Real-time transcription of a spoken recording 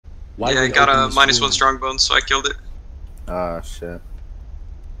Yeah, I got a -1 strong bones, so I killed it. Ah, shit.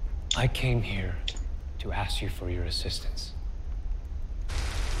 I came here to ask you for your assistance.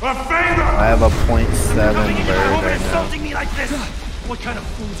 I have a .7 bird right now. Me like this. What kind of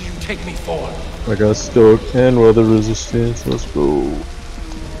fool do you take me for? I got stoic and weather resistance. Let's go.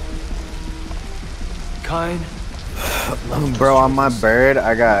 Kind. Bro, on my bird,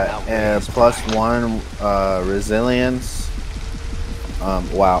 I got +1 resilience.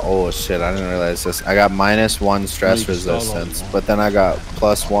 Wow, oh shit, I didn't realize this. I got -1 stress resistance, but then I got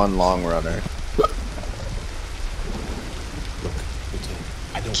 +1 long runner.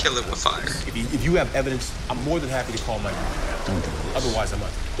 Kill it with fire. If you have evidence, I'm more than happy to call my man. Otherwise, I'm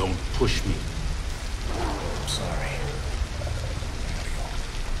out. Don't push me. I'm sorry.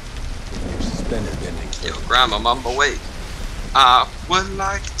 You're suspended, bending. Yo, Grandma, I'm awake. I would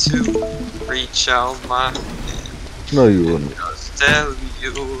like to reach out my hand. No, you wouldn't. Just tell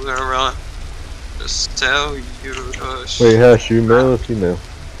you to run. Just tell you to shoot. Wait, Hash, you male or female?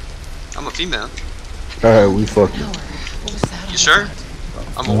 I'm a female. Alright, we fucking. You sure?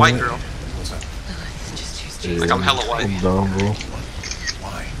 I'm a white girl. Yeah, Like I'm hella white. I'm down, bro.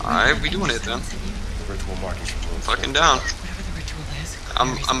 Alright, we doing it then. Fucking down.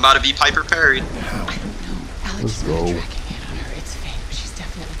 I'm about to be Piper Perry. Let's go.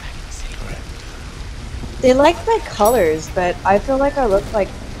 They like my colors, but I feel like I look like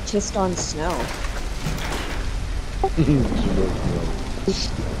kissed on snow.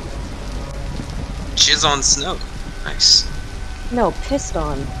 Jizz on snow. Nice. No, pissed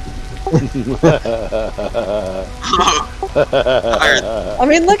on. I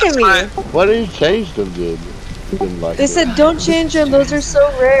mean, look at me. Why did you change them, dude? Didn't like They said don't change them; those are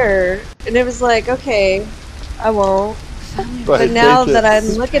so rare. And it was like, okay, I won't. But now that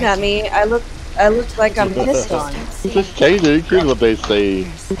I'm looking at me, I look like I'm pissed on. Just change it. You what they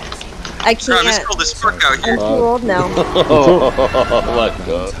say. I Graham, it's can't. cold as fuck out here. I'm too old now. Oh my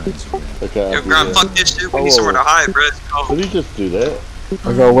god. Okay. Yo, Graham, fuck this shit. We need somewhere to hide, bro. Did he just do that?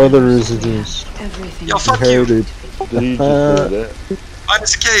 I got weather resistance. Yo, fuck you. Did he just do that?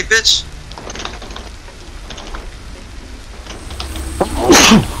 Minus a K, bitch.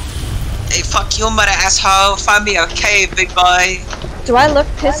 Hey, fuck you, mother asshole. Find me a cave, big boy. Do I look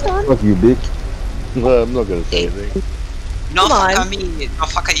pissed on? Fuck you, bitch. No, I'm not gonna say anything. No, Come fuck on. me. No,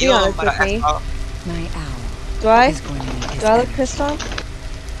 fuck Be you, honest mother with me. asshole. My owl. Do I? Is going to need his Do I look pissed on?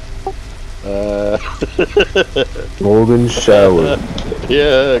 Golden shower.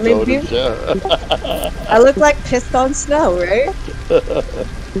 Yeah, I mean, golden shower. I look like pissed on snow, right?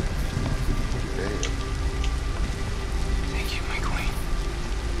 Thank you, my queen.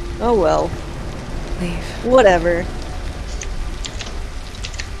 Oh well. Leave. Whatever.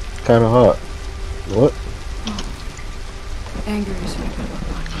 Kinda hot. What? Anger is what I put up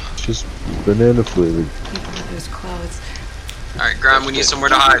on you. Just banana flavored. Keep all those clouds. Alright, Graham, we need somewhere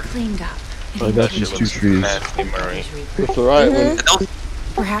to hide. Cleaned up. I got these 2 trees. That's alright.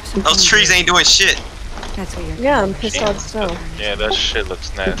 Perhaps Those trees ain't doing shit. That's what you're. Yeah, I'm pissed on snow. Yeah, that shit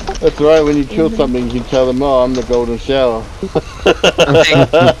looks nasty. That's right, when you kill something, you can tell them, oh, I'm the golden shower.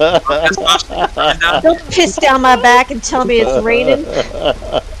 Don't piss down my back and tell me it's raining.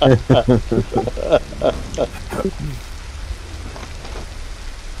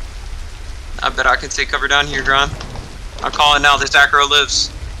 I bet I can take cover down here, Graham. I'm calling now, this acro lives.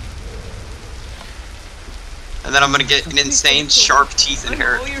 And then I'm gonna get an insane sharp teeth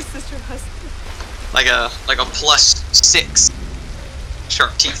inherit. Like a +6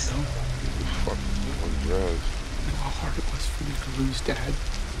 sharp teeth. I know how hard it was for me to lose Dad.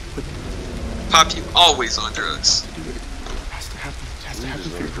 But Pop, you always on drugs. it has to happen. It has to happen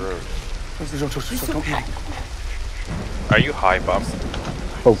for you. Don't. Are you high, Bob?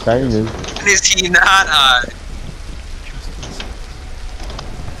 Cocaine is. And is he not,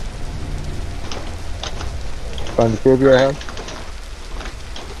 Find the cave yet, huh?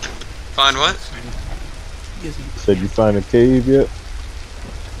 find what? Said you find a cave yet?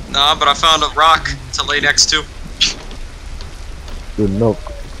 Nah, but I found a rock to lay next to. Good enough.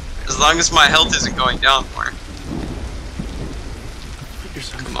 As long as my health isn't going down more.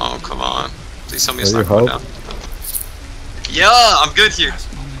 Come on. Please tell me it's not going down. Yeah, I'm good here.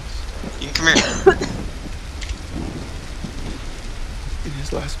 You can come here. In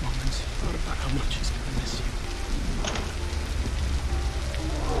his last moments, he thought about how much he's gonna miss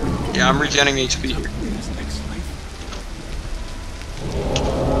you. Yeah, I'm regenerating HP here. In his next life.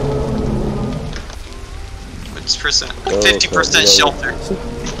 Which percent? 50% shelter.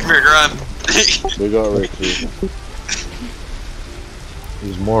 Come here, Graham. We got right here.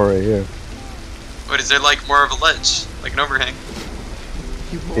 There's more right here. What, is there like more of a ledge? Like an overhang?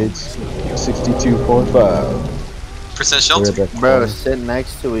 It's 62.5. Percent shelter? Bro, sit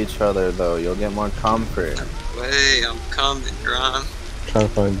next to each other though. You'll get more comfort. Wait, I'm coming, Gron. Trying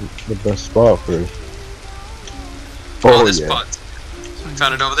to find the best spot first. Oh, this spot.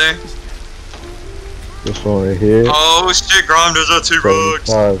 Found it over there. This one right here. Oh shit, Grom, there's a T-Rex.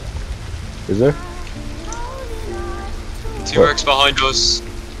 Is there? T-Rex behind us.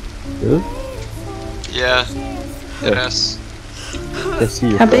 Really? Yeah. Yes.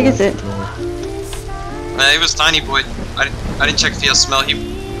 How big is it? It was tiny, boy. I didn't check if he has smell.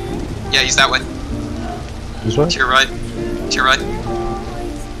 Yeah, he's that way. This way? To your right. To your right.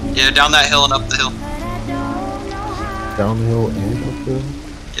 Yeah, down that hill and up the hill. Down the hill and up the hill?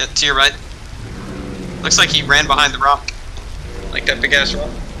 Yeah, to your right. Looks like he ran behind the rock. Like that big ass rock.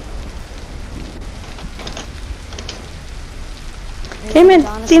 Damon,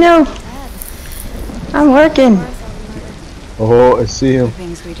 Dino! I'm working. Oh, I see him.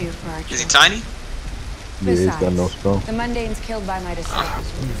 Things we do for our Is he tiny? Yeah, he's got no spell. The mundanes killed by my disciples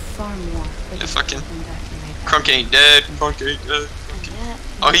will do far more. Yeah, fucking. Crunk ain't dead. Crunk ain't dead.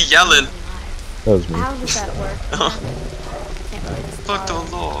 Oh, he yelling. That was me. How does that work? Fuck the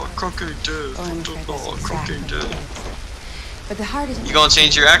law. Crunk ain't dead. Fuck the law. Crunk ain't dead. But the heart is. You gonna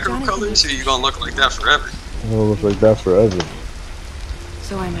change your acro colors, or you gonna look like that forever? I'm gonna look like that forever.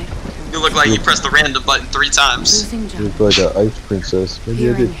 So I might. You look like you pressed the random button 3 times. You look like an ice princess. Maybe I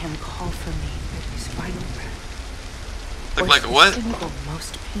Hearing did. him call for me at his final breath. Look like a what? The single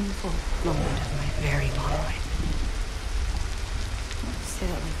most painful moment of my very long life. Say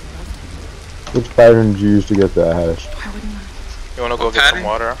that like you loved him. Which pattern did you use to get that hash? Why wouldn't I? You wanna go What get pattern? some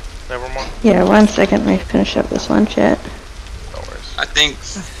water? Nevermore? Yeah, 1 second. Let me finish up this one chat. No worries. I think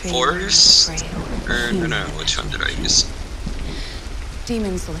Force. Or no, which one did I use?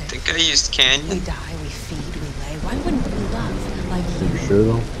 Demons live. I think I used We Canyon. die, we feed, we lay. Why wouldn't we love like you? You sure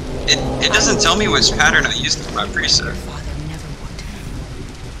though? It doesn't tell me which pattern I used for my preset. Your father never would.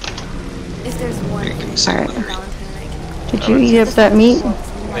 If there's one Here, give me a thing second. Alright. Valentine and I can Did you eat up that meat?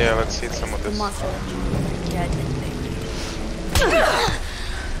 Yeah, let's eat some of the this. monster that you're dead and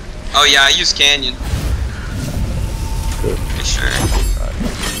Oh yeah, I used Canyon. Okay, sure.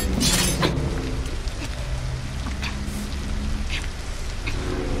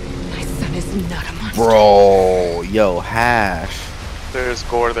 My son is not a monster. Bro, yo, hash. There's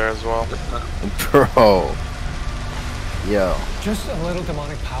gore there as well. Bro. Yo, Just a little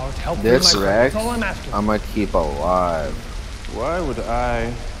demonic power to help this free my Rex, That's all I'm after. I'm gonna keep alive. Why would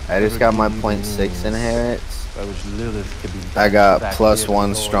I just got my 0.6 inherits. I wish Lilith could be I got back plus here 1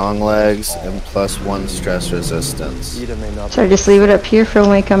 to strong Lord. legs and plus 1 stress resistance. Ida may not So just leave it up here for when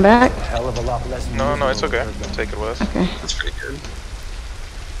we come back? be a hell of a lot less No, it's okay. miserable Take it with us. Okay. That's pretty good.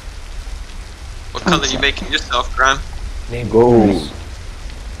 What color you making yourself, Grime? Name Gold.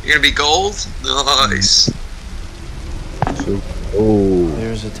 You're gonna be gold? Nice. So, oh.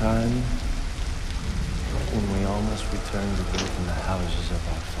 There's a time when we almost return to live in the houses of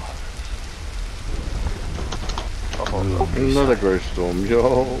our fathers. Another great storm,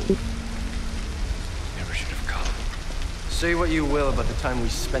 yo. Never should have come. Say what you will about the time we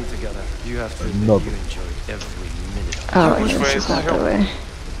spent together. You have to admit Another. you enjoyed every minute of it. Oh, Which yeah, way this is is the not hill? the way.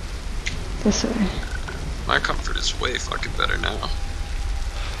 This way. My comfort is way fucking better now.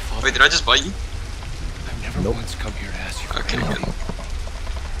 Wait, did I just bite you? I've never once come here to ask you for Okay, anything. good.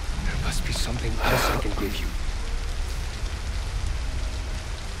 There must be something else I can give you.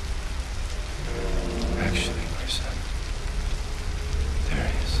 Actually, my son, there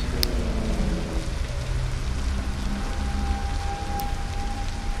is.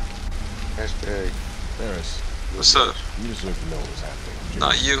 Nice bag. Ferris. What's up? You deserve to know what's happening.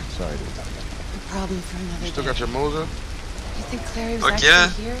 Not you. Sorry to tell you. Problem for another You still day. got your Moser? You think Clary was Fuck actually yeah.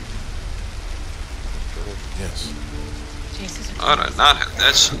 here? Yes. Jesus. Why would I not have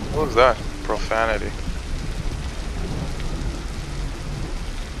that shit? What was that? Profanity.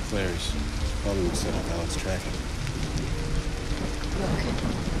 Clary's. Probably would set up Alex tracking.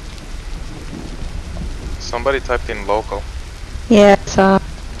 Somebody typed in local. Yeah, so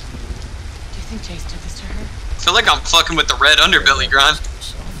Do you think Jace did this to her? I feel like I'm fucking with the red underbelly, Grime.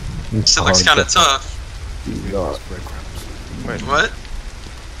 Shit looks kinda tough. Do not. Wait, What?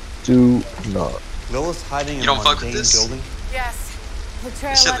 Do not. Lilith's hiding You in don't a fuck with mundane this? building. Yes.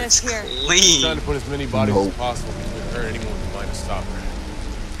 Latrell This shit let us looks here. Trying clean. to put as many bodies Nope. as possible between her and anyone who might have stopped her.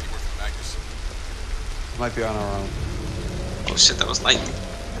 Magnus. Might be on our own. Oh shit, that was lightning.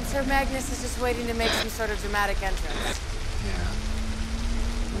 And Sir Magnus is just waiting to make some sort of dramatic entrance. Yeah.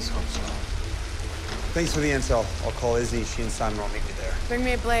 Let's hope so. Thanks for the intel. I'll call Izzy. She and Simon will meet me there. Bring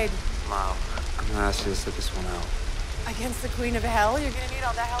me a blade. Wow. I'm gonna ask you to sit this one out. Against the Queen of Hell? You're gonna need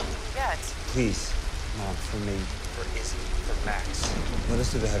all the help you can get. Please, Mom, for me, for Izzy, for Max. Let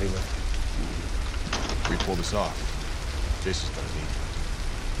us do the heavy lifting. If we pull this off, Jason's gonna need you.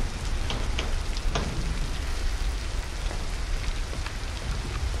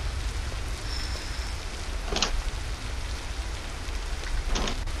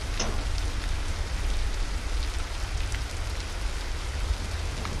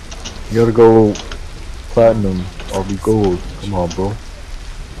 You gotta go platinum or be gold. Come on, bro.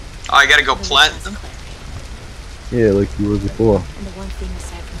 Oh, I gotta go platinum? Yeah, like you were before.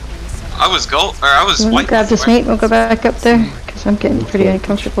 I was gold, or I was white. Grab this meat, we'll go back up there, because I'm getting pretty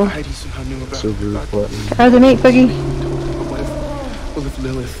uncomfortable. Silver platinum. Grab the meat, Boogie. What if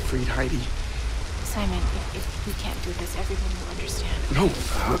Lilith freed Heidi? Simon, if we can't do this, everyone will understand. No.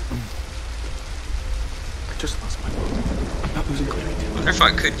 I just lost my mom. I'm not losing clarity. I wonder if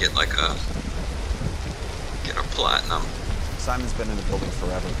I could get like a platinum. Simon's been in the building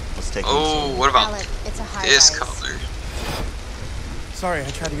forever. Let's take him. Oh, what about It's a high this rise. color? Sorry, I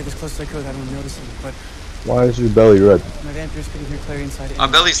tried to get as close as I could. I don't notice it, but Why is your belly red? my vampires couldn't hear Clary inside. My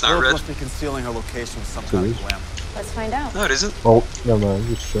belly's not Lilith red. must be concealing her location with some So kind it of is? lamp. Let's find out. No, it isn't. Oh, never mind.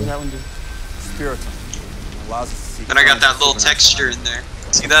 Just What showing. does that one do? Spiritum. It allows us to see. Then I got that currents little of supernatural texture energy. in there.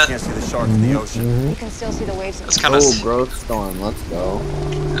 See You that? can't see the shark in the ocean. You can still see the waves. That's kind of Oh, growth storm. Let's go.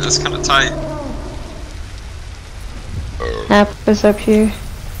 that's kind of tight. App is up here.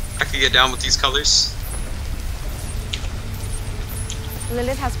 I could get down with these colors.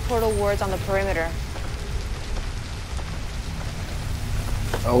 Lilith has portal wards on the perimeter.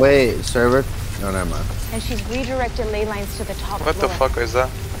 Oh wait, server. No, never mind. And she's redirected ley lines to the top What the floor. fuck is that?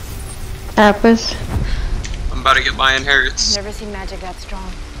 Apples. I'm about to get my inherits. Never seen magic that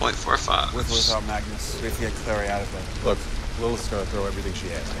strong. 0.45. With or without Magnus, we have to get Clary out of there. Look, Lilith's gonna throw everything she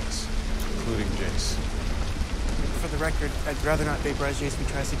has at us, including Jace. For the record, I'd rather not vaporize Jason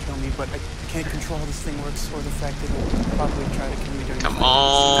tries to kill me, but I can't control how this thing works or the fact that he'll probably try to kill me during Come the fight.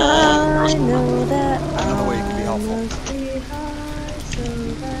 on. I know that Another way you can be helpful.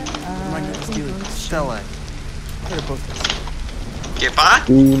 My notes do it. Stella. They're both this. Get by?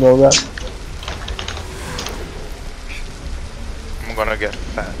 Do you know that? I'm gonna get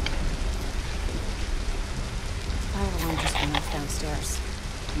fat. Fire alarm just went off downstairs.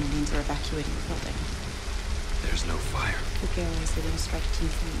 And it means we're evacuating the building. There's no fire. The Garrow is leading a strike team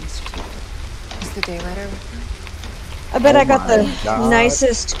from the Institute. Is the daylighter with them? I bet I got my the God.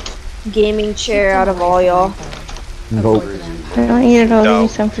 nicest gaming chair out of all y'all. Nope. I don't eat it all. Give me No.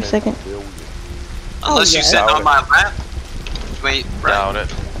 some for a second. Unless you yeah. sit on my lap. Wait, Doubt right.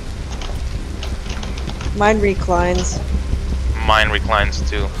 it. Mine reclines. Mine reclines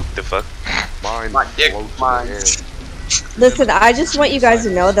too. The fuck? Mine My dick, floats in the mine. air. Listen, I just want you guys to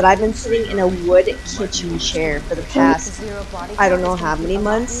know that I've been sitting in a wood kitchen chair for the past, I don't know how many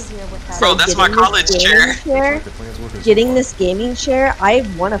months. Bro, that's my Getting this college gaming chair. The plans work as Getting well. this gaming chair, I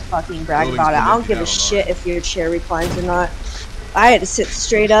want to fucking brag Building's about it. been I don't emptied give a out, shit if your chair reclines or not. I had to sit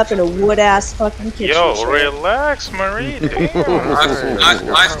straight up in a wood ass fucking kitchen Yo, chair. relax, Marie. Damn.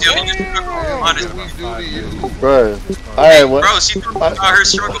 I feel you. Honest. Bro, alright, what? Bro, she talking about her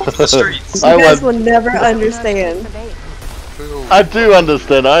struggle with the streets. I You guys went. will never understand. I do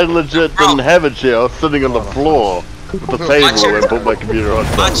understand. I legit didn't have a chair. I was sitting on the floor with the table and put my computer on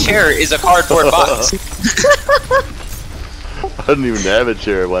My top. chair is a cardboard box. I didn't even have a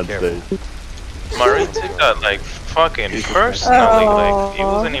chair at one stage. Marie took that like fucking personally. Like it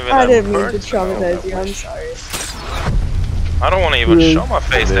wasn't even I that didn't mean to personal. traumatize you. I'm sorry. I don't want to even show my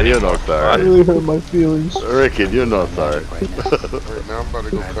face Yeah, anymore. you're not It sorry. really hurt my feelings. Ricky, you're not sorry. Right now, I'm about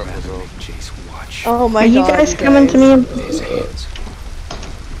to go cut myself. Oh my Are you god. guys coming to me?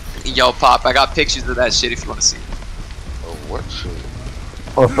 Yo, Pop, I got pictures of that shit if you want to see. Oh, what shit?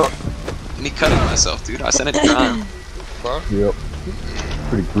 Me cutting myself, dude. I sent it to John. Fuck? Yep.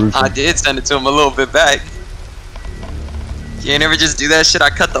 Pretty gruesome. I did send it to him a little bit back. You ain't ever just do that shit? I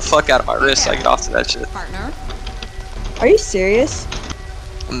cut the fuck out of my wrist so I get off to that shit. Partner? Are you serious?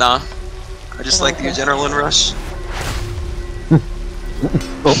 Nah. I just like the adrenaline rush.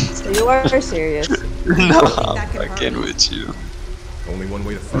 So you are serious. No, I'm fucking with you. Only one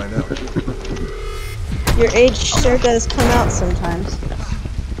way to find out. Your age sure does come out sometimes.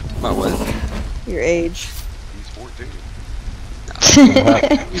 My what? Your age. He's 14.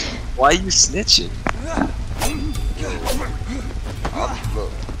 Why are you snitching?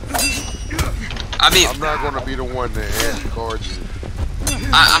 Look, I mean, I'm not gonna be the one to ask card you.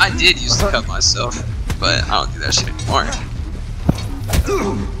 I did used to cut myself, but I don't do that shit anymore.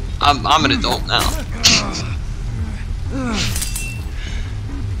 I'm an adult now.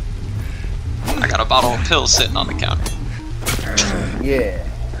 I got a bottle of pills sitting on the counter. Yeah.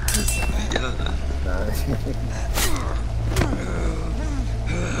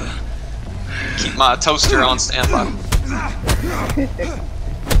 Keep my toaster on standby.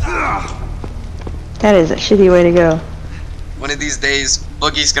 That is a shitty way to go. One of these days,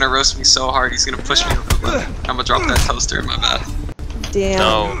 Boogie's gonna roast me so hard, he's gonna push me over the limit. I'm gonna drop that toaster in my mouth. Damn.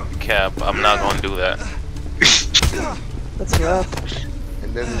 No, Cap, I'm not gonna do that. That's rough.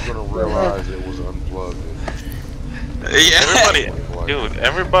 And then he's gonna realize it was unplugged. Yeah.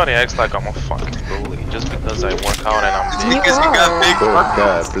 Everybody acts like I'm a fucking bully just because I work out and I'm big. Because you got big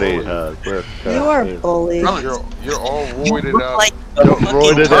God, play hard. You are bully. You're all roided out. Like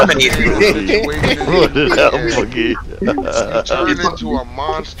Roided out. Roided out, Boogie. You turned into a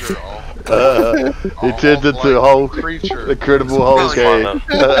monster. He turned into a Hulk. Creature. The Incredible Hulk.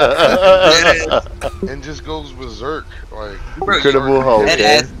 And just goes berserk. Like Incredible Hulk. Dead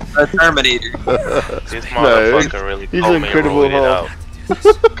as a Terminator. This motherfucker really he's called me Incredible roided out.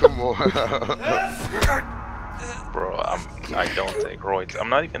 Come on. Bro, I don't take roids. I'm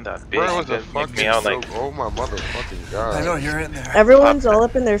not even that big. Bro, You guys make me out like... Oh my motherfucking god. I know you're in there. Everyone's all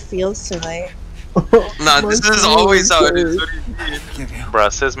up in their fields tonight. Nah, this is always how it is.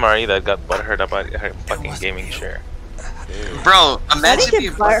 Bruh, says Marie that got butthurt about her fucking gaming chair. Bro, imagine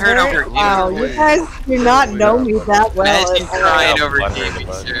being butthurt over gaming. Wow, you guys do not know me that well. Imagine crying over gaming.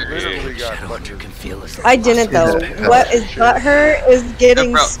 I didn't though. What is butthurt is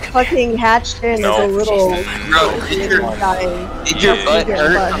getting fucking hatched in as a little. Bro, if your butt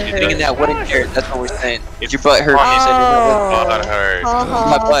hurt, I'm getting in that wooden chair. That's what we're saying. If your butt hurt, you said Butt hurt.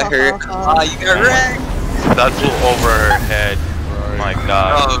 my butt hurt. Ah, you got wrecked. That flew over her head. My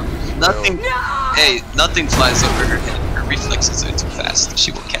god. Bro, nothing. Hey, nothing flies over her head. Her reflexes are too fast.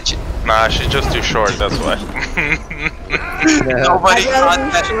 She will catch it. Nah, she's just too short, that's why. Nobody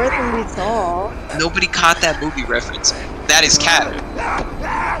caught that. Short than we saw. Nobody caught that movie reference. That is cap.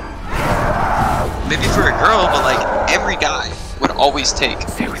 Maybe for a girl, but like every guy would always take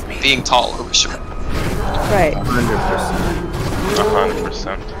being tall over short. Right.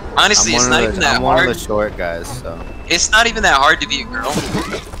 100%. Honestly, it's not even that I'm one of hard. the short guys, so. It's not even that hard to be a girl.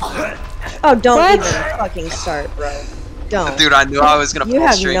 Oh, don't even fucking start, bro. Don't. Dude, I knew I was gonna You pull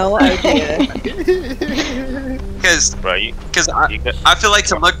have straight. no idea. Because I feel like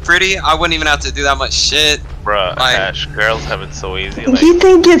to look pretty, I wouldn't even have to do that much shit. Bruh, Like- Ash, girls have it so easy. Like, You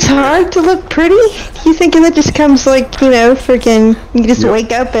think it's hard to look pretty? You thinking that just comes like, you know, freaking, you just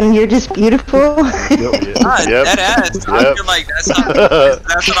wake up and you're just beautiful? God, that ass. I feel like that's what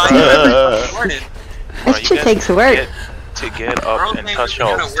I do every morning. That shit takes work. To get up and touch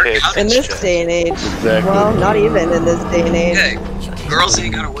your tits. In this day and age. Exactly. Well, not even in this day and age. Yeah, girls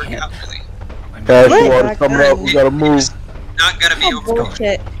ain't gotta work out really. Ash, water coming up. We gotta move. Not gotta be over.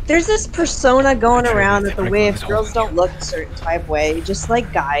 Bullshit. There's this persona going around that the way if girls don't look a certain type way, just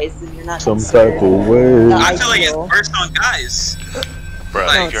like guys, and you're not Some considered type of way. I feel like it's ideal. worse on guys. Bruh,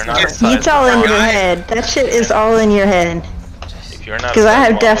 Like, if you're not a It's size all in your guy, head. That shit is all in your head. if you're not Because I size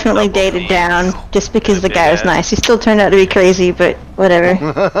have one, definitely double dated D, down just because the big guy was ass. nice. He still turned out to be crazy, but whatever. It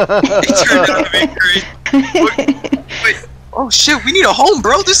turned out to be great. Wait, oh shit, we need a home,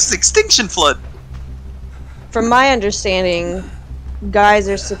 bro. This is extinction flood. From my understanding, guys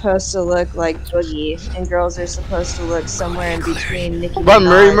are supposed to look like Boogie, and girls are supposed to look somewhere in between Nicki Run,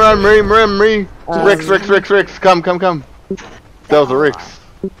 Minaj. Marie. Rex. Come. That was a Rex.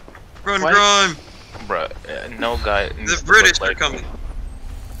 Run. Bruh, no guy. needs The to British look are coming.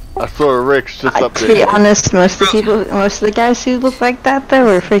 I saw a Rex just up To be there. honest, most of the guys who look like that though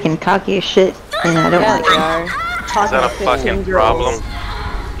are freaking cocky as shit, and I don't Yeah, like they it. are. Is Talking that a to 15 fucking girls. problem?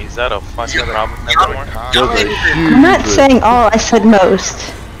 Is that a fucking problem anymore? I'm not saying all. I said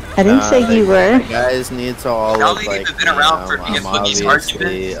most. I didn't say you were. Guys need to all Y'all look ain't like even been around for I'm me and Boogie's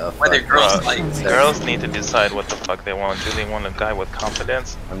obviously argument. a Whether fucking- girls Bruh, like. girls need to decide what the fuck they want. Do they want a guy with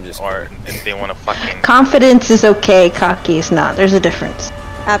confidence? I'm just Or if they want a fucking... Confidence is okay. Cocky is not. There's a difference.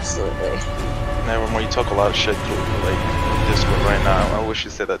 Absolutely. Never more, you talk a lot of shit through like Discord right now. I wish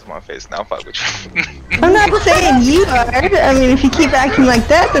you said that to my face now, fuck with you. I'm not saying you are. I mean, if you keep acting like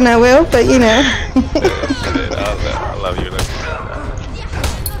that, then I will. But you know. I love you.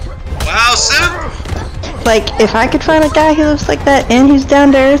 Wow, Sim! Like, if I could find a guy who looks like that and who's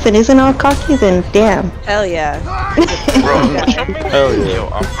down to earth and isn't all cocky, then damn. Hell yeah. Bro, what you mean? Hell yeah. Yo,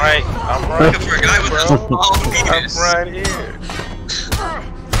 I'm right. Looking for a guy with a small penis. I'm right here.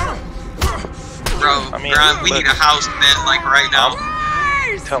 Bro, I mean, Brian, we need a house, man, like right now.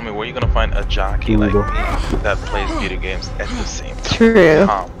 Tell me, where you gonna find a jockey like me that plays video games at the same time? True. Come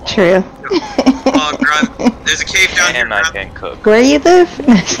on. True. Oh, Brian, there's a cave down here, And I Brian. can cook. Where you live?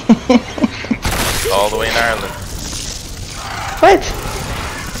 All the way in Ireland. What?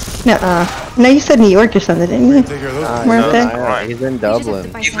 No, you said New York or something, didn't you? Weren't they? No, he's in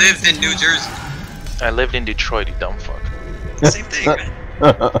Dublin. He lived in New Jersey. I lived in Detroit, you dumb fuck. Same thing, man.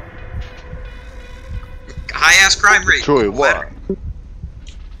 High ass crime rate. Detroit, what?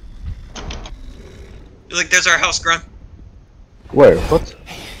 Look, there's our house, Grunt. Where? What?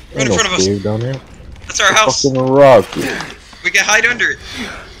 Right in front of us. Cave down here. That's our house. Fucking rock. We can hide under it.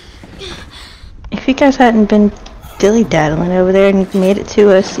 If you guys hadn't been dilly-daddling over there and made it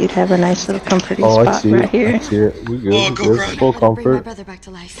to us, you'd have a nice little comforting Oh, I spot see right it. here. I see it. We good. Oh, We go good. Grunt. Full Bring my comfort. brother back to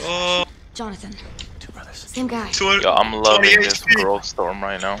life. Oh, Jonathan. Two brothers. Same guy. Yo, I'm loving this growth storm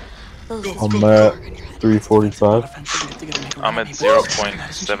right now. I'm at 345. I'm at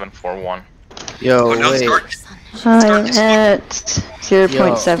 0.741. Yo, oh, no, it's wait. dark. I'm at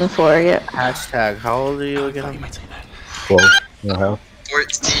 0.74, yeah. Hashtag, how old are you again? 12 and a half.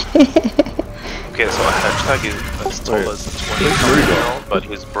 14. Okay, so a hashtag is as tall as a 20-year-old, but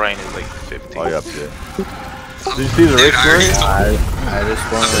his brain is like 50. Oh, yeah, Did you see the Dude, Rick I already story? I just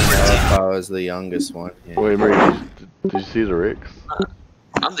wanted to know if I was the youngest one. Yeah. Wait, Marie, did you see the Ricks?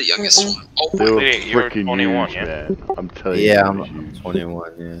 I'm the youngest one. Oh, They were Wait, you're freaking 21, huge, yeah? man. I'm telling you. Yeah, they I'm were huge.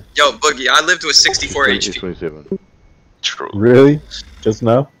 21, yeah. yo, Boogie, I lived with 64 It's HP. 27. True. Really? Just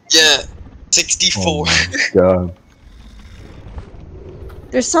now? Yeah, 64. Oh my god.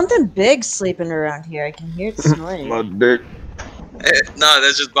 There's something big sleeping around here. I can hear it snoring. My dick. Nah,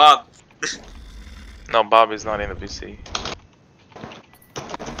 that's just Bob. No, Bobby's not in the VC.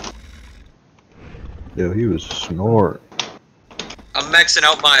 Yo, he was snoring. I'm maxing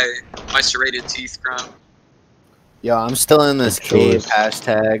out my serrated teeth, Crown. Yo, I'm still in this Good cave. choice.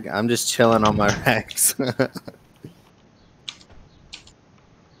 Hashtag, I'm just chilling on my Rex.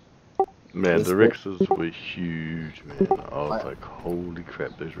 Man, This the bit- Rixes were huge, man. I was like, holy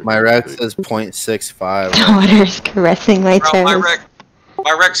crap, those Rixes My were Rex big. is 0.65. Daughter's caressing my Bro, toes.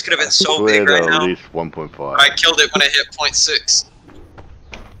 my Rex could have been so Swear big to right at now. least 1.5. I killed it when I hit 0.6.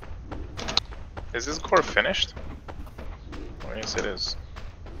 Is this core finished? Oh, yes, it is.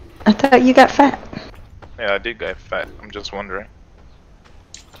 I thought you got fat. Yeah, I did get fat. I'm just wondering.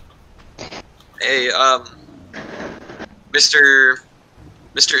 Hey, Mr.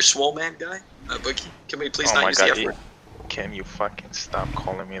 Swoleman guy, Boogie, can we please Oh not my use god, the F word? can you fucking stop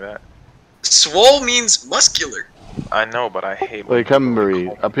calling me that? Swole means muscular. I know, but I hate Wait, come Marie,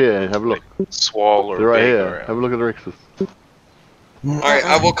 up here, have a look. swole or They're right big here. or- Have a look at the Rixes. Alright,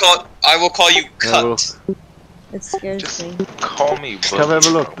 I will call you Have a look. cut. It scares me. Call me Come have a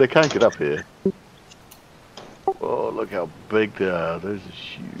Boogie, look. bro. They can't get up here. Oh, look how big they are. Those are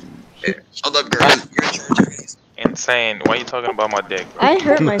huge. Here, hold up, girl. You're in charge, okay? Insane. Why are you talking about my dick, bro? I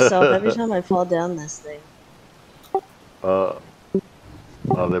hurt myself every time I fall down this thing. Oh,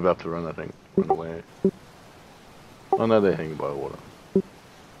 they're about to run, I think. Run away. Oh no, they're hanging by the water. Look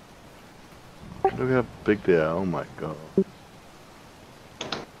how big they are. Oh my god.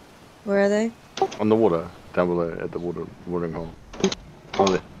 Where are they? On the water. Down below at the watering hole. Oh,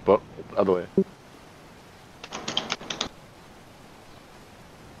 there. But, other way.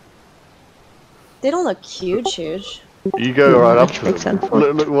 They don't look huge, huge. You go right up Which to makes them. sense.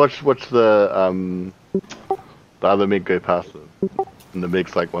 Look, watch the other Mig go past them. And the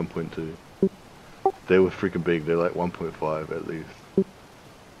Mig's like 1.2. They were freaking big. They're like 1.5 at least.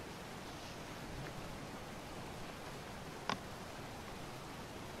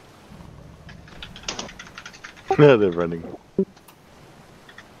 Yeah, they're running.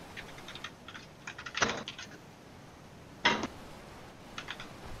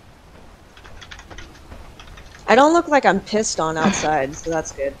 I don't look like I'm pissed on outside, so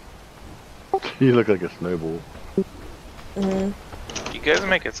that's good. You look like a snowball. Mhm. You guys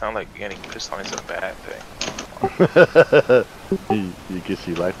make it sound like getting pissed on is a bad thing. you guess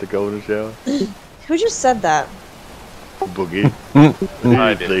you like to go in the shower? Who just said that? Boogie.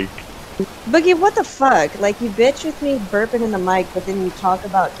 I did. Like, Boogie, what the fuck? Like, you bitch with me burping in the mic, but then you talk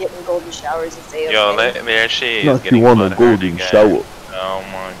about getting golden showers and say, Yo, okay. there she is. Not you getting want a butthurt golden again. shower. Oh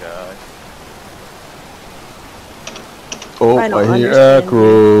my god. Oh, I don't I hear understand.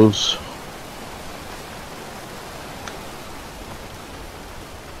 acros.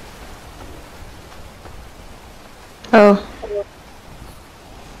 Oh.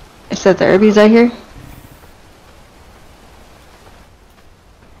 Is that the herbies I hear?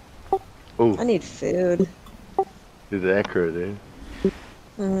 oh, I need food. there's an acro there.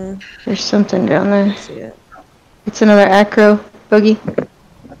 Mhm. There's something down there. See it. It's another acro. Boogie.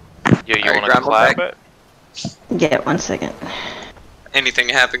 Yo, you Alright, wanna grab him clap back. it? Yeah, 1 second. Anything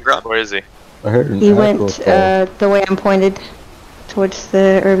happen, Grub? Where is he? I heard an He acro went call. the way I'm pointed towards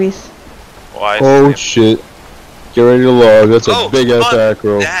the herbies. Why? Oh shit. Get ready to log. That's a Oh, big ass fuck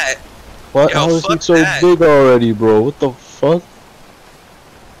acro. that. What? Yo, How is fuck it so that. big already, bro? What the fuck?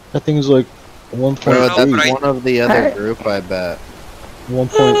 That thing's like 1.8. Bro, No, that's but one of the other group, I bet.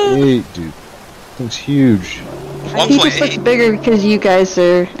 1.8, dude. Thing's huge. He just looks 1.8. bigger because you guys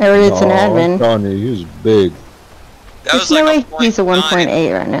are, or it's an No, I'm admin. telling you, he was big. That There's was no like way he's a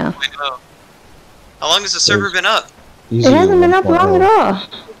 1.8 right now. 1.0. How long has the server been up? It hasn't been up long at all.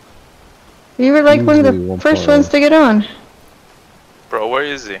 You were like one of the first ones to get on. Bro, where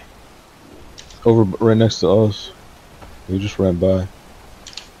is he? Over right next to us. We just ran by.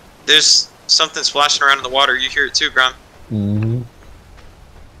 There's something splashing around in the water. You hear it too, Grom. Mm-hmm.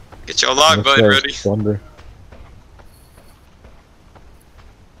 Get your log button ready. Thunder.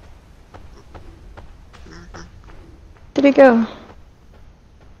 Did he go?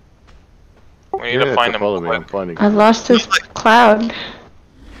 We need to find him. I'm finding I lost his cloud.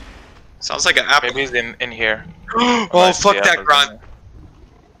 Sounds like an apple. Maybe he's in here. Oh, fuck that, Gron.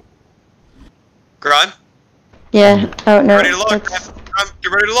 Gron? Yeah. Oh no. Ready to log, That's Gron,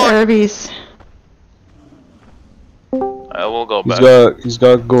 get ready to log. Arby's. I will go back. He's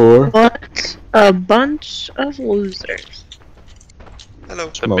got gore. What a bunch of losers. Hello.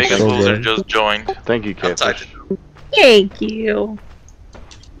 The biggest so loser good. just joined. Thank you, Catfish. Thank you.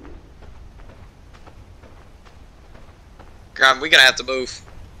 Gron, we're gonna have to move.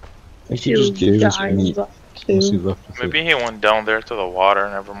 I think he just gave us meat. Unless he left with it. Maybe he went down there to the water,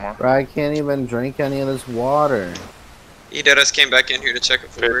 nevermore. Bro, I can't even drink any of this water. Edetus came back in here to check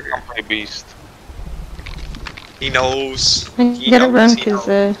if we were here. Complete beast. He knows. I He gotta knows, run he because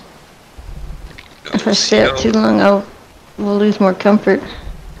knows. if I stay up too long, we'll lose more comfort.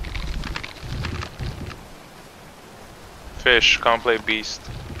 Fish, complete beast.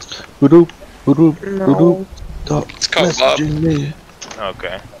 Boop, boop, boop. Stop It's called Bob. messaging me.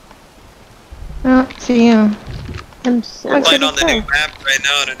 Okay. Oh, see you. I'm so We're playing on the new map right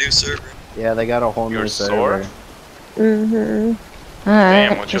now on a new server. Yeah, they got a whole You're new sore? server. Mm-hmm.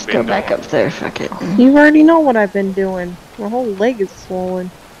 Alright, what you just been go back doing? up there, fuck it. You already know what I've been doing. My whole leg is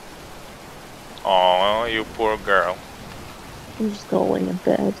swollen. Oh, you poor girl. I'm just gonna lay in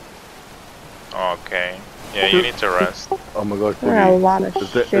bed. Okay. Yeah, you need to rest. Oh my god, There are a lot of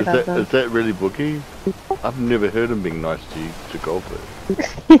is that, shit is, I've that, done. is that really Boogie? I've never heard him being nice to you, to golfers.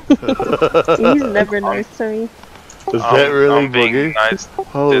 He's never nice to me. Is that really I'm being Boogie? nice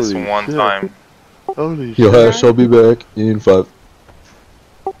Holy this one shit. time. Holy Yo, shit. Ash, I'll be back in 5.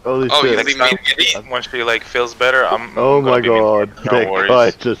 Holy Oh, you shit. leave me in. Once she like feels better, Oh gonna my be god, no that worries.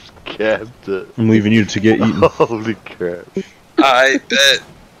 guy just capped it. I'm leaving you to get eaten. Holy crap. I bet.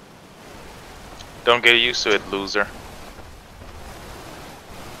 Don't get used to it, loser.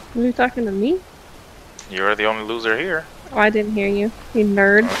 Are you talking to me? You're the only loser here. Oh, I didn't hear you. You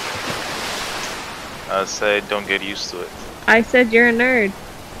nerd. I said don't get used to it. I said you're a nerd.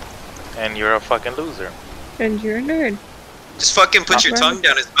 And you're a fucking loser. And you're a nerd. Just fucking put your Right. tongue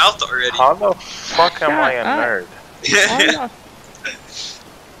down his mouth already. How the fuck am I a Shut up. nerd? Oh, yeah.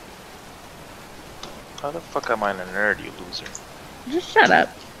 How the fuck am I a nerd, you loser? Just shut up.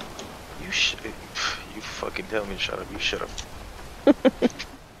 You fucking tell me to shut up. You shut up.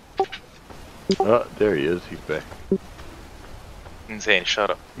 Oh, there he is, he's back. Insane, shut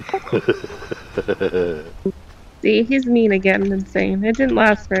up. See, he's mean again, insane. It didn't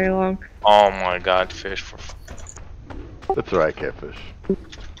last very long. Oh my god, fish for That's right, Catfish.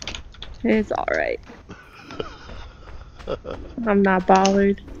 It's alright. I'm not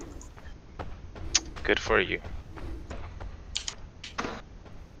bothered. good for you.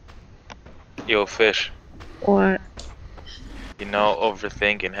 Yo, fish. What? You know,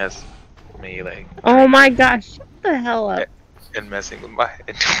 overthinking has me like Oh my gosh, shut the hell up. and messing with my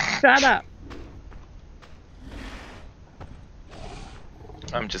head. Shut up.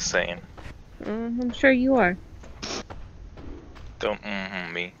 I'm just saying. I'm sure you are. Don't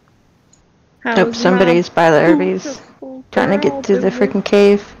me. Nope, somebody's by the Irbies. Trying to get to the freaking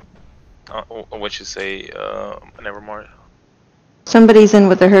cave. What you say? Nevermore. Somebody's in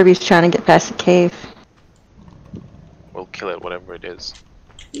with the Herbies trying to get past the cave. We'll kill it, whatever it is.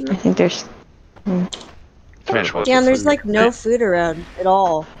 I think there's... Fish, what Yeah, the and there's fuck? like no food around at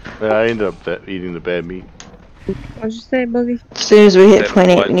all. Yeah, I ended up eating the bad meat. What'd you say, Boogie? As soon as we hit Then point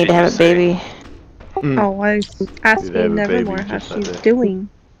 8, what we need did to have you a say? baby. Oh, I was You'd asking have a Nevermore baby how just like she's that. doing.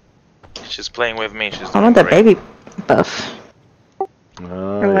 She's playing with me. She's I doing want that great. baby buff. Oh,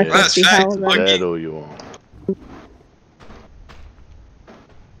 Or like yeah. let's see how facts, that. Boogie. That all you want.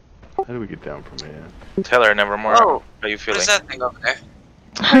 How do we get down from here? Tell her, Nevermore. Oh, How you What feeling? is that thing over there?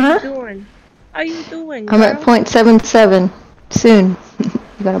 How you Huh? doing? How you doing, I'm at girl? .77. Soon.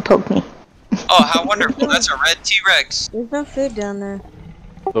 You're gonna poke me. Oh, how wonderful! That's a red T-Rex. There's no food down there.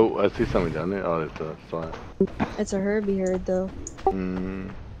 Oh, I see something down there. Oh, it's a sign. It's a Herbie herd, though.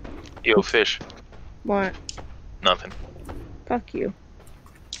 Yo, fish. What? Nothing. Fuck you.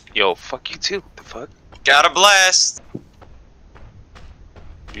 Yo, fuck you too. The fuck? Got a blast.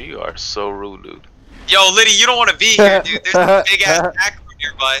 You are so rude, dude. Yo, Liddy, you don't want to be here, dude. There's a big ass acro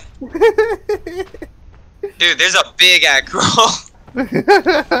nearby. Dude, there's a big acro.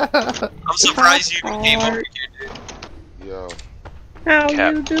 I'm surprised you came over here, dude. Yo. How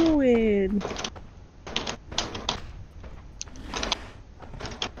you doing?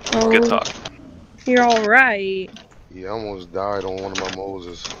 Good talk. You're alright. Yeah, I almost died on one of my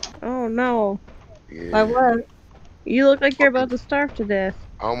Moses. Oh no. Yeah. By what? You look like you're about to starve to death.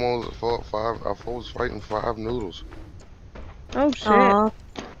 I almost fought five. I was fighting 5 noodles. Oh shit. Aww.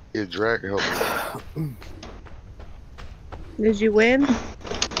 Yeah, drag helped me. Did you win?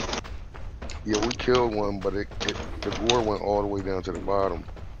 Yeah, we killed one, but the gore went all the way down to the bottom.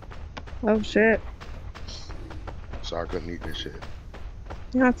 Oh shit. So I couldn't eat this shit.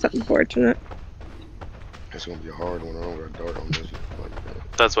 That's unfortunate. It's gonna be a hard one. I don't got dart on this shit like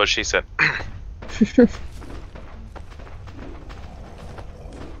that. That's what she said.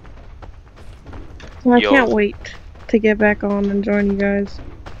 Well, I Yo. can't wait to get back on and join you guys.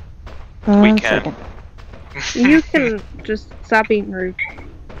 We can. You can just stop being rude.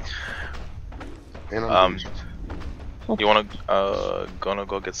 And You wanna gonna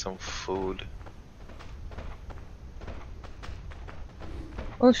go get some food?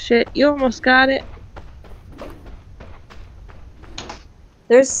 Oh shit, you almost got it.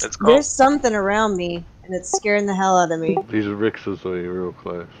 There's something around me, and it's scaring the hell out of me. These are Rixes, so you're real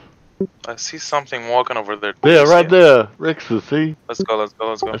close. I see something walking over there. Yeah, right there. Rixes, see? Let's go, let's go,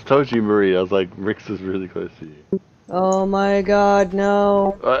 let's go. I told you, Marie. I was like, Rix is really close to you. Oh my god,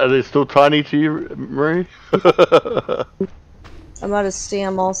 no. Are they still tiny to you, Marie? I'm out of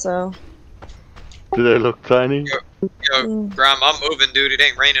stam also. Do they look tiny? Yo, Graham, I'm moving, dude. It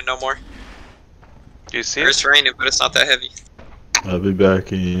ain't raining no more. Do you see It's raining, but it's not that heavy. I'll be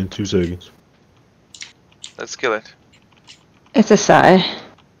back in 2 seconds. Let's kill it. It's a sigh.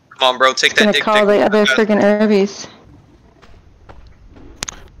 Come on, bro. Take that Gonna dick call pic. the other friggin' Irbies.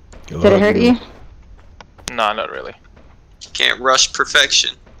 Did it hurt you? No, not really. Can't rush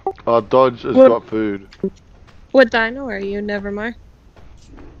perfection. Oh, Dodge has What? got food. What dino are you? Never mind.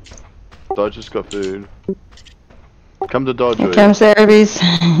 Dodge has got food. Come to Dodge, Here Ray. comes the Irbies.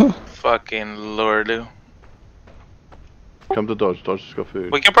 Fucking Lordo. Come to Dodge. Dodge has got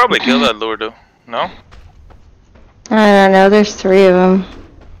food. We can probably kill that Lordo. No? I don't know, there's 3 of them.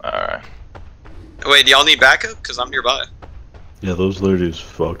 Alright. Wait, do y'all need backup? Because I'm nearby. Yeah, those lurdies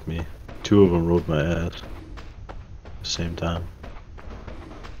fucked me. 2 of them rode my ass. At the same time.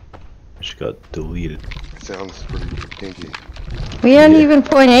 She got deleted. Sounds pretty kinky. We aren't even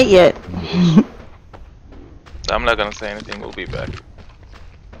 0.8 yet. I'm not gonna say anything, we'll be back.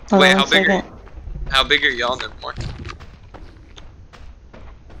 Hold Wait, on how a big are second. how big are y'all in more?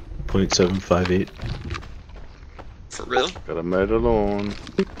 0.758. For real? Got a medal on.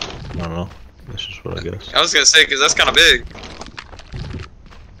 I don't know. That's just what I guess. I was gonna say, because that's kind of big.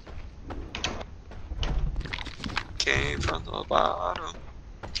 Came from the bottom.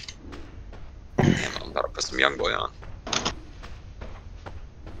 Damn, I'm about to put some young boy on.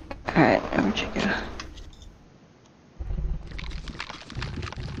 Alright, where'd you go?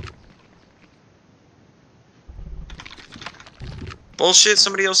 Bullshit,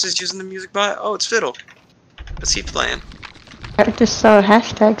 somebody else is using the music bot? Oh, it's Fiddle. What's he playing? I just saw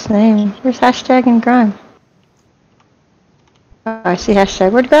hashtag's name. Where's hashtag and Grime? Oh, I see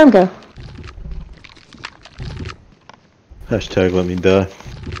hashtag. Where'd Grime go? Hashtag let me die.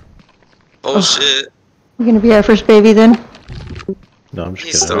 Bullshit. You gonna be our first baby then? No, I'm just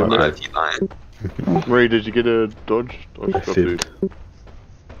He's kidding. still I'm alive, okay. you lying. Marie, did you get a Dodge? Dodge got food.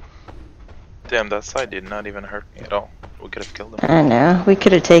 Damn, that side did not even hurt me at all. We could have killed him. I know. We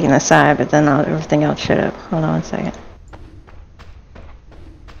could have taken the side, but then everything else shut up. Hold on 1 second.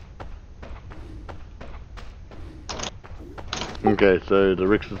 Okay, so the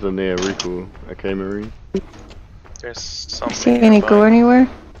Rixes are near Rico. Okay, Marie. There's something See any nearby. gore anywhere?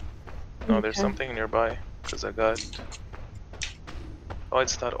 No, there's something nearby. Because I got... Oh,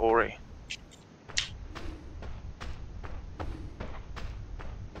 it's that Ori.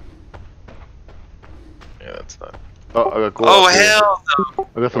 Yeah, that's that. Oh, I got gore Oh, up here. hell no.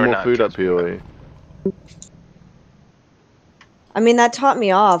 I got some We're more not food up here, Ray. I mean, that taught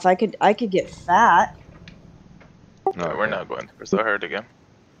me off. I could get fat. No, we're not going. There's a herd again.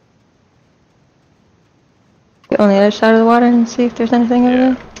 Go on the other side of the water and see if there's anything over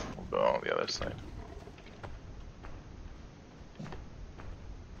Yeah. there. on the other side.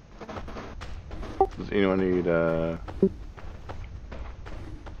 Does anyone need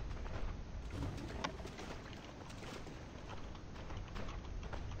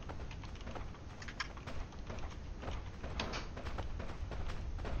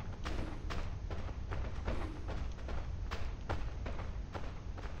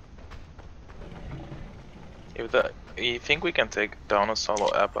You think we can take down a solo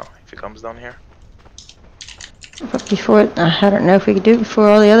Appa if he comes down here? But before, I don't know if we could do it before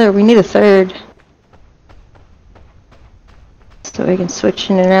all the other. We need a third. So we can switch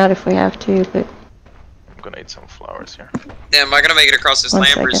in and out if we have to, but... I'm gonna eat some flowers here. Damn, I gotta make it across this One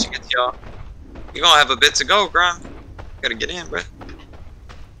land bridge to second. get to y'all. You gonna have a bit to go, Grom. Gotta get in, bro.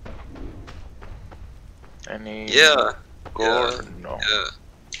 Any... Yeah. Gore? No. Yeah.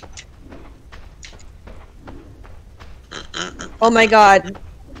 Oh my god.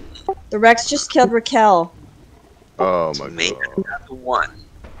 The Rex just killed Raquel. Oh my Make god. another one.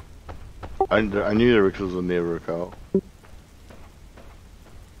 I knew the Rickles were near Raquel.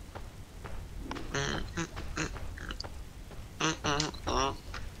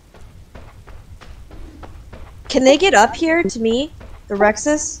 Can they get up here to me? The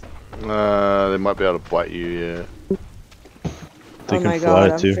Rexes? They might be able to bite you, yeah. Oh my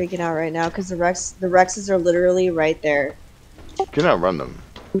god, I'm freaking out right now because the Rexes are literally right there. You can outrun them.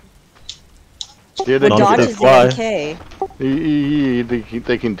 Yeah, But dodge is the MK.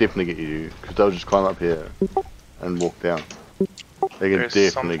 They can definitely get you, because they'll just climb up here and walk down. They can There's definitely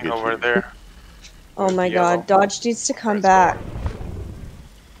something get over you. there. Oh my Yellow. god, Dodge needs to come back.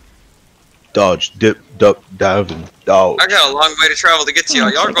 Dodge, dip, duck, dive, and dodge. I got a long way to travel to get to y'all.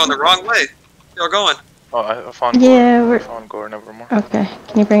 Y'all are going the wrong way. Y'all going. Oh, I found Yeah, Gore. we're... I found Gore, nevermore. Okay,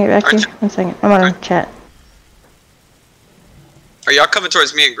 can you bring it back here? 1 second, I'm on chat. Are y'all coming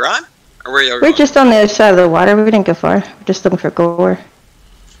towards me and Gron? Or where y'all We're going? just on the other side of the water, we didn't go far. We're just looking for Gore.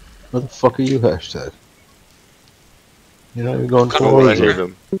 What the fuck are you, hashtag? You're not even going Come for over it. here.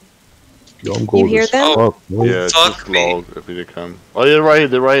 them. Yo, I'm going hear as them? fuck, man. Yeah, it's Fuck just me. log if they come. Oh yeah, right here,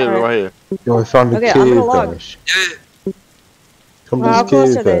 they're right here, they're right here. Yo, I found the Okay, I'm gonna cave, log. Ash. Yeah, Come How to close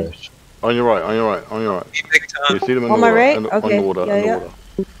this are they? cave, Ash. On your right, on your right, on your right. be big You time. see them in On the my water, right? on Okay, the water, yeah, on the yeah.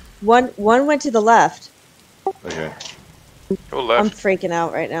 water. One went to the left. Okay. Go I'm left. freaking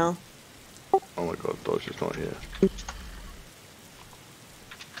out right now. Oh my god, Dodge is not here.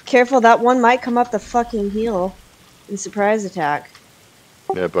 Careful, that one might come up the fucking hill and surprise attack.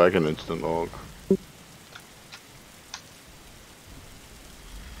 Yeah, but I can instant log.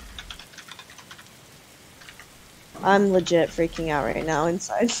 I'm legit freaking out right now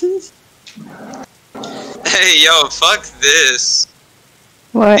inside. Hey, yo, fuck this.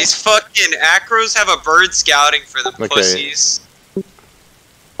 What? These fucking acros have a bird scouting for them Okay. pussies.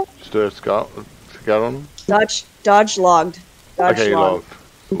 Just do a scout on them? Dodge logged. Dodge Okay, logged.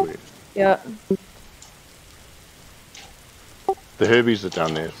 logged. Sweet. Yeah. The Herbies are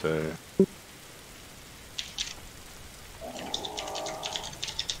down there, so...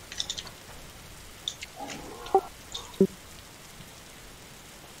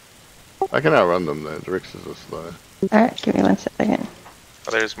 I can outrun them though, the Rixes are slow. Alright, give me 1 second.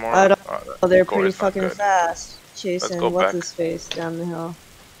 Oh, there's more. I don't- Oh, they're Gore pretty is not fucking good. fast. Let's Chasing go what's back. his face down the hill.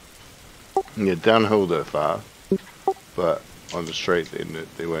 Yeah, downhill they're fast, but on the straight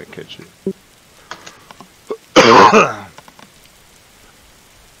they won't catch you.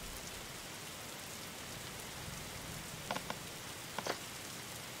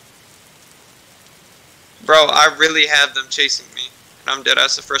 Bro, I really have them chasing me. And I'm dead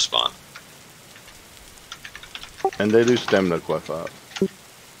ass the first spawn. And they do stamina quite fast.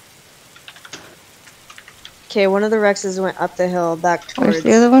 Okay, one of the Rexes went up the hill back towards Where's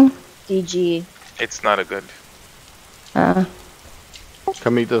the other one? DG. It's not a good.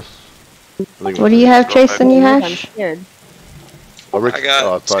 Come eat this. I think What do you have chasing you, I'm Hash? scared. Oh, Rix, I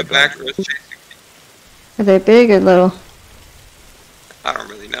got it's right two down. acros chasing me. Are they big or little? I don't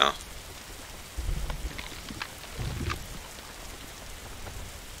really know.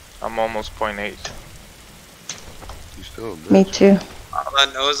 I'm almost 0.8. You still a bitch. Me too. All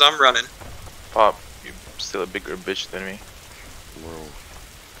I know is I'm running. Pop, you're still a bigger bitch than me. Well.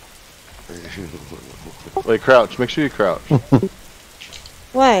 Wait, crouch. Make sure you crouch.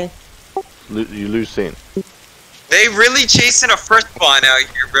 Why? You lose scent. They really chasing a first spawn out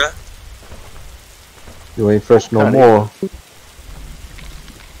here, bruh. You ain't first no Honey. more.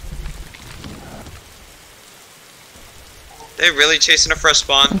 They really chasing a fresh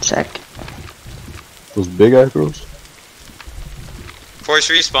spawn. 1 sec. Those big acros? Force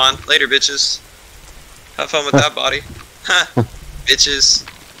respawn. Later, bitches. Have fun with that body. Ha. Bitches.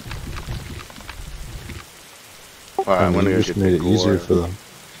 Alright, I'm gonna you go just get made the it easier gore. for them.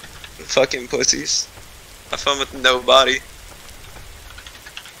 Fucking pussies. Have fun with nobody.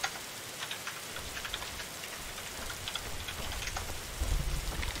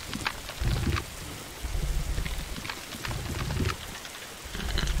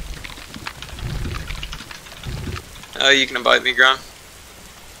 Oh, you can invite me, Grom.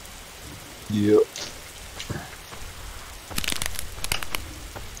 Yep.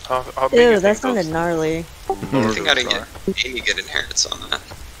 How big Ew, you that think sounded those gnarly. I think I didn't get any good inherits on that.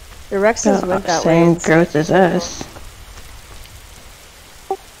 The Rexes went that way. Same growth as us.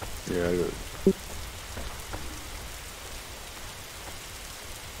 Yeah, I got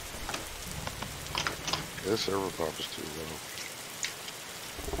That server pop is too low.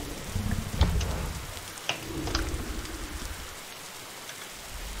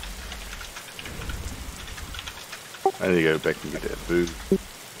 I need to go back and get that food.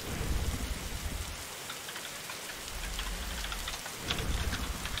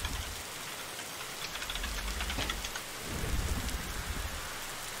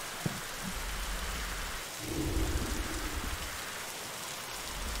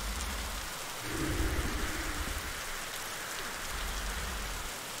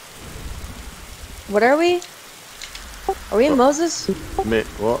 What are we? Are we in Moses? Me,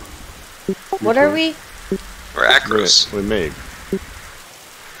 what? What are we? We're acros. We're Meg.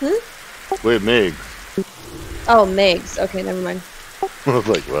 Hmm? We're Meg. Oh, Megs. Okay, never mind. I was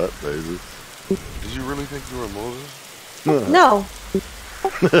like, what? Moses? Did you really think you were Moses? No.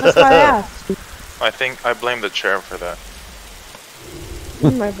 That's why I asked. I think I blame the chair for that.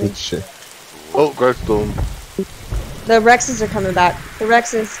 Might be. Oh, growth storm. The Rexes are coming back. The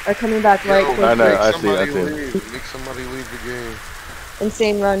Rexes are coming back right quick. I know, I see, Somebody I see. leave. Make somebody leave the game.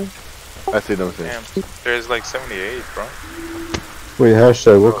 Insane run. I see them, see. Damn, there's like 78, bro. Wait,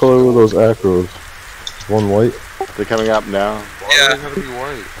 hashtag, what color were those acros? One white? They're coming up now. Why do they gotta be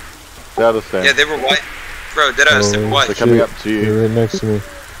white? They're the same. Yeah, they were white. Bro, deadass, they were white. They're coming up to you. They're right next to me.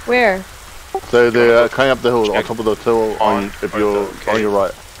 Where? So they're coming up the hill, on top of the hill, on if you're on your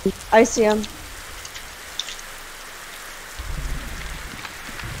right. I see them.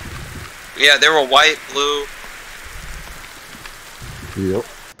 Yeah, they were white, blue. Yep.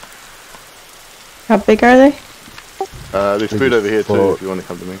 How big are they? There's food over here too if you want to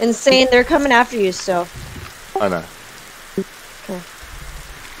come to me. Insane, they're coming after you still. I know. Okay.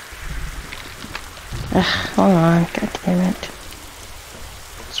 Hold on, god damn it.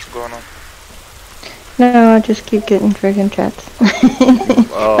 What's going on? No, I just keep getting friggin' cats.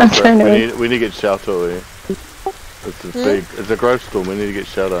 Oh, I'm so trying to we need to get shelter over here. It's a big, it's a growth storm, we need to get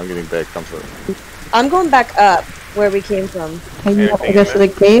shelter, I'm getting bad comfort. I'm going back up where we came from. Are you want to go to the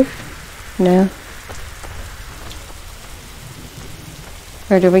cave? No.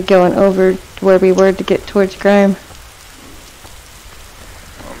 Or are we going over where we were to get towards Grime?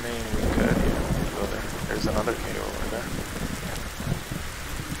 I mean, we could, yeah, go there. There's another cave over there.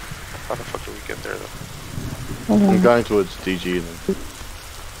 How the fuck do we get there, though? I'm going towards DG then.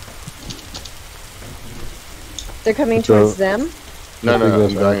 They're coming towards them? No,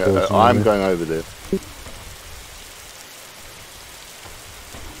 I'm going over there. We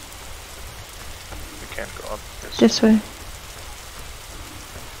can't go up This way.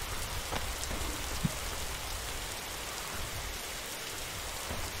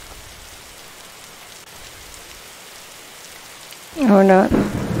 Or not.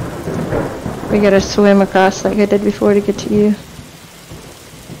 We gotta swim across like I did before to get to you.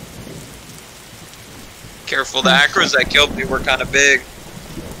 Careful, the acros that killed me were kind of big.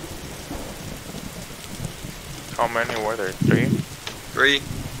 How many were there? 3? 3.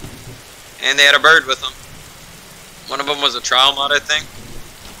 And they had a bird with them. One of them was a trial mod, I think.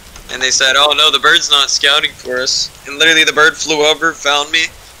 And they said, oh no, the bird's not scouting for us. And literally the bird flew over, found me,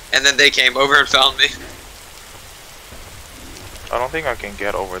 and then they came over and found me. I don't think I can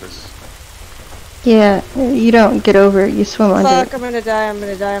get over this. Yeah, you don't get over it, you swim under Fuck, it. I'm gonna die, I'm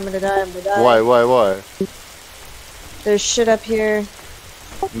gonna die, I'm gonna die, I'm gonna die. Why? There's shit up here.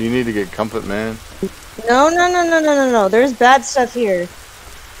 You need to get comfort, man. No. There's bad stuff here.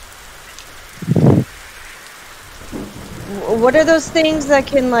 What are those things that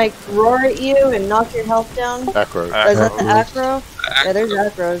can like roar at you and knock your health down? Acro. Is that the acro? Yeah, there's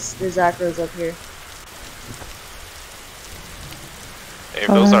acros. There's acros up here. If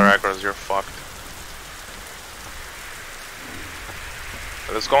those are acros, you're fucked.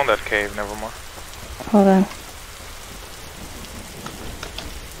 Let's go in that cave, never mind. Hold on.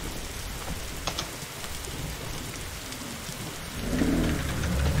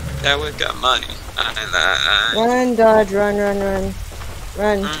 That we got money. Run, dodge, run.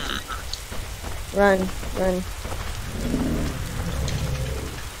 Run. Mm. Run.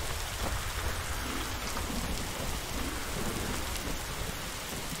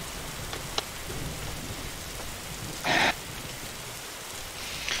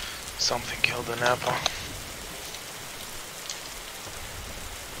 Something killed an apple.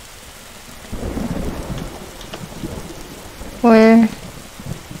 Where?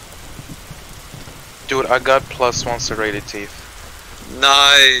 Dude, I got +1 serrated teeth.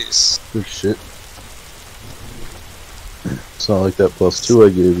 Nice. Good shit. It's not like that +2 I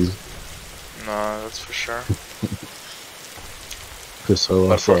gave you. No, that's for sure. Piss I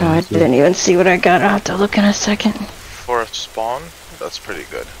lost Oh, I didn't even see what I got. I'll have to look in a second. For a spawn, that's pretty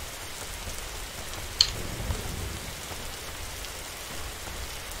good.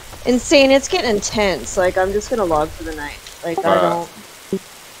 Insane, it's getting intense. Like, I'm just gonna log for the night. Like, I don't...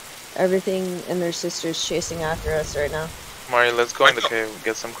 Everything and their sister's chasing after us right now. Mari, let's go in the cave,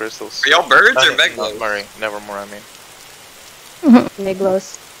 get some crystals. Are y'all birds or Not meglos? Mari, nevermore, I mean.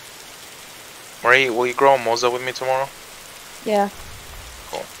 Meglos. Mari, will you grow a moza with me tomorrow? Yeah.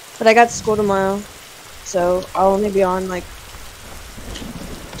 Cool. But I got school tomorrow, so I'll only be on, like,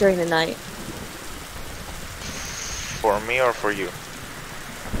 during the night. For me or for you?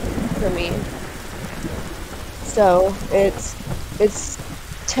 For me. So, it's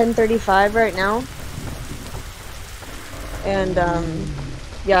 10:35 right now. And,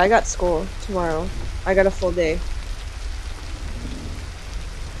 yeah, I got school tomorrow. I got a full day.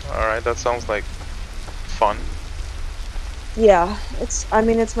 Alright, that sounds like fun. Yeah, I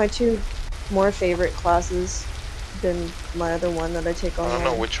mean, it's my two more favorite classes than my other one that I take I on. don't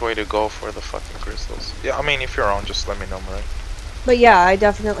know which way to go for the fucking crystals. Yeah, I mean, if you're on, just let me know, Mari. But yeah, I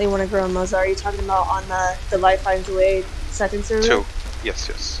definitely want to grow a moza. Are you talking about on the Life Finds a Way second server? 2. Yes,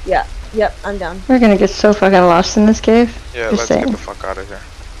 yes. Yeah, yep, I'm down. We're gonna get so fucking lost in this cave. Yeah, Just let's saying. get the fuck out of here.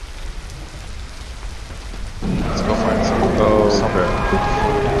 Let's go find some.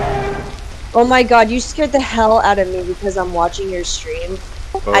 Oh my god, you scared the hell out of me because I'm watching your stream.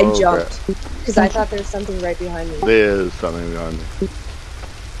 I jumped because I thought there was something right behind me. There's something behind me.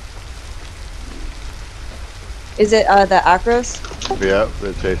 Is it the acros? Yeah,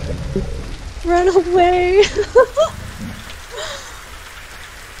 they're chasing. Run away!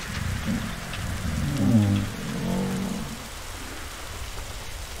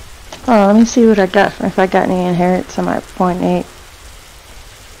 Oh, let me see what I got. If I got any inherits, I'm at 0.8.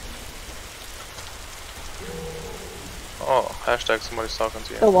 Oh, hashtag somebody's talking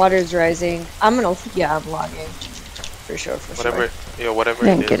to you. The water's rising. I'm vlogging. For sure, Whatever, yeah, whatever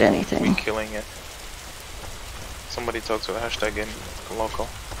Didn't it is, get anything. we killing it. Somebody talk to the hashtag in local.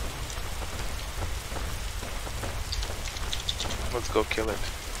 Let's go kill it.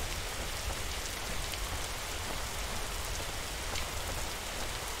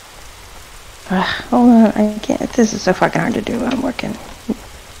 Hold on, I can't. This is so fucking hard to do. I'm working.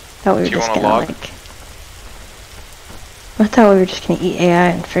 Thought we were Do you just wanna gonna log? like. I thought we were just gonna eat AI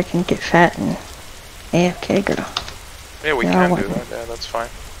and freaking get fat and AFK, girl. Yeah, we Yeah, can I do want- that. Yeah, that's fine.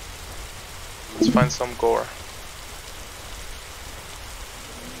 Let's find some gore.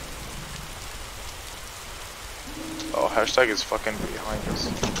 Oh, hashtag is fucking behind us.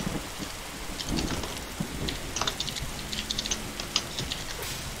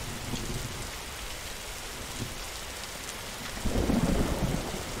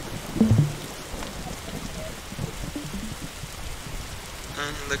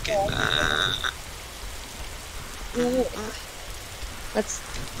 I'm looking back. That's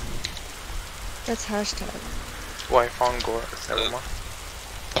hashtag. Why found gore? Nevermore.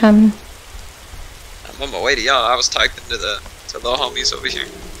 Come. I'm on my way to y'all. I was typed into the homies over here.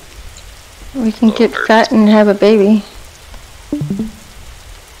 We can Little get birds. fat and have a baby.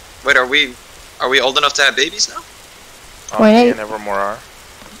 Wait, are we old enough to have babies now? Wait. Me and Nevermore are.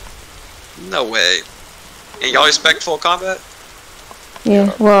 No way. And y'all expect full combat?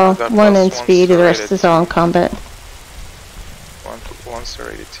 Yeah, well, got one in +1 speed, the rest serrated is all in combat. One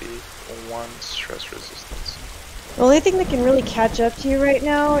serrated teeth, 1 stress resistance. The only thing that can really catch up to you right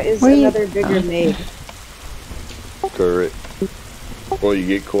now is Where you- another bigger maid. Correct. Or you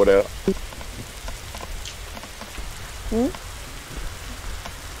get caught out.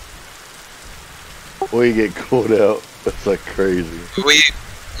 Or you get caught out. That's like crazy. We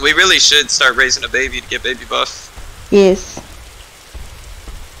really should start raising a baby to get baby buff. Yes.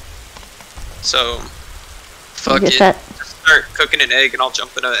 So, fuck Get it. that. Just start cooking an egg and I'll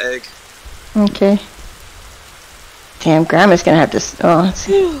jump in an egg. Okay. Damn, Grandma's gonna have to.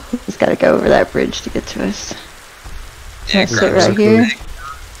 He's gotta go over that bridge to get to us. Yeah, Sit right here.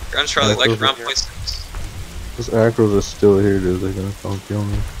 Grand's probably like Acros around are- 0.6. Those acros are still here, dude. They're gonna come kill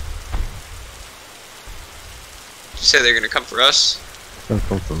me. You say they're gonna come for us? They're gonna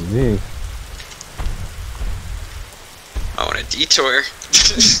come for me. I want a detour.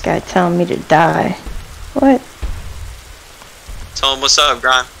 This guy telling me to die. What? Tell him what's up,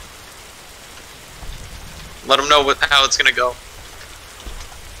 Grime. Let them know how it's gonna go.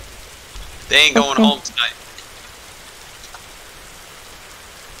 They ain't going home tonight.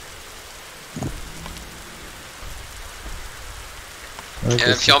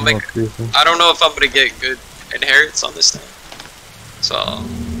 Yeah, if y'all make, I don't know if I'm gonna get good inheritance on this thing, so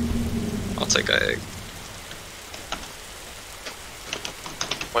I'll take a egg.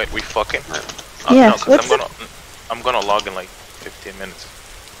 Wait, we fucking? Yeah. No, cause I'm gonna log in like 15 minutes.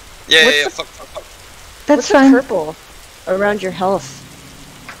 Yeah, yeah, fuck. That's What's fine. the purple around your health?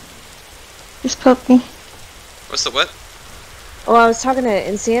 Just poke me. What's the what? Oh, I was talking to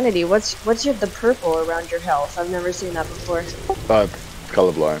Insanity. What's the purple around your health? I've never seen that before.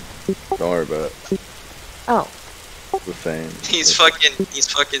 Colorblind. Don't worry about it. Oh. The same. He's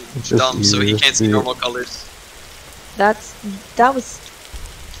fucking dumb, so he can't see normal colors. That was.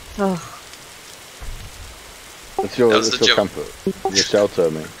 Oh. It's your, That was it's the your joke. comfort. Your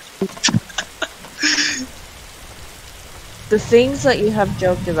shelter, man. The things that you have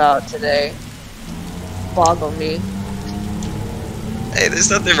joked about today boggle me. Hey, there's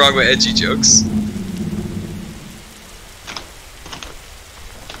nothing wrong with edgy jokes.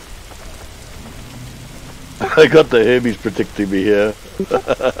 I got the Hermes protecting me here.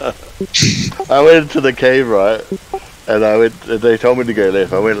 I went into the cave, right? And they told me to go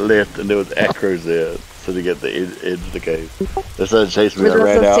left. I went left and there was acros there. So to get the edge of the cave. They started chasing me. Were I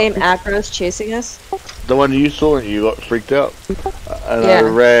ran those the out. same acros chasing us? The one you saw and you got freaked out. And Yeah. I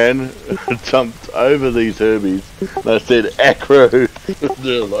ran, jumped over these Hermes, and I said, acro.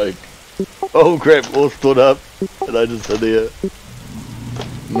 They're like, oh crap, all stood up, and I just said, here.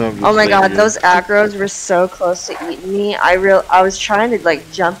 No, I'm just Oh my god, saying, those acros were so close to eating me. I was trying to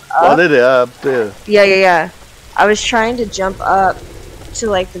like jump Oh, up. there they are, up there. Yeah. I was trying to jump up to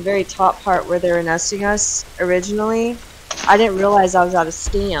like the very top part where they were nesting us originally. I didn't realize I was out of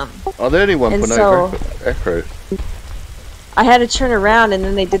stam. Oh, they're only 1.0 And so- acro. I had to turn around and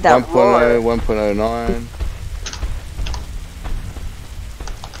then they did that 1.0, roar. 1.09.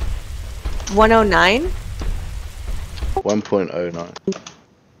 109? 1.09.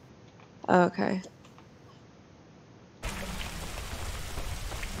 Oh, okay.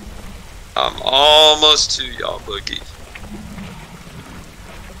 I'm almost to y'all, Boogie.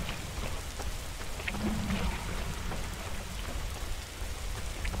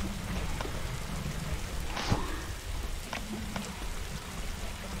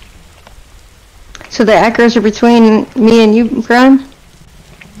 So the acros are between me and you, Grime?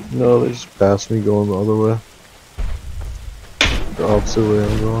 No, they just passed me going the other way. The opposite way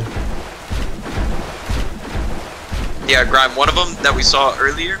I'm going. Yeah, Grime, one of them that we saw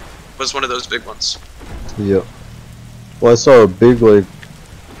earlier was one of those big ones. Yep. Well, I saw a big, like,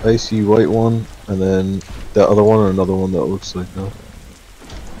 icy white one, and then that other one, or another one that looks like that.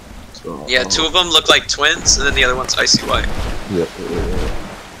 So, Yeah, two of them look like twins, and then the other one's icy white. Yep.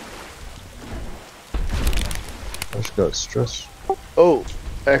 I just got stressed. Oh,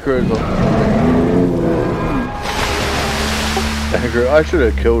 acro is on. Acro, I should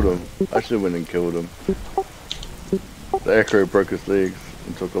have killed him. I should have went and killed him. The acro broke his legs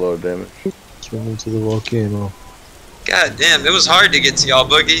and took a lot of damage. Swim into the volcano. God damn, it was hard to get to y'all,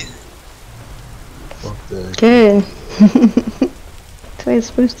 Boogie. Fuck that. Good. That's the way it's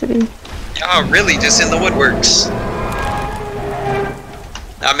supposed to be. Y'all really just in the woodworks.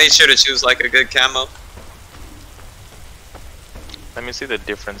 I made sure to choose like a good camo. Let me see the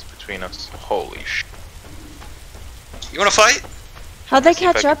difference between us. Holy sh! You wanna fight? How'd they See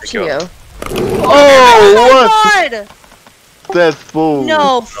if catch I up can to kill you? him. Oh, what? God! That's bull.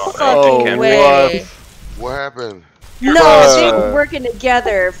 No fucking way. What happened? No, they were working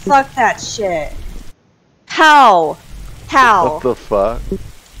together. Fuck that shit. How? What the fuck?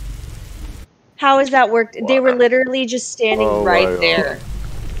 How is that worked? They were literally just standing Oh my right God. there.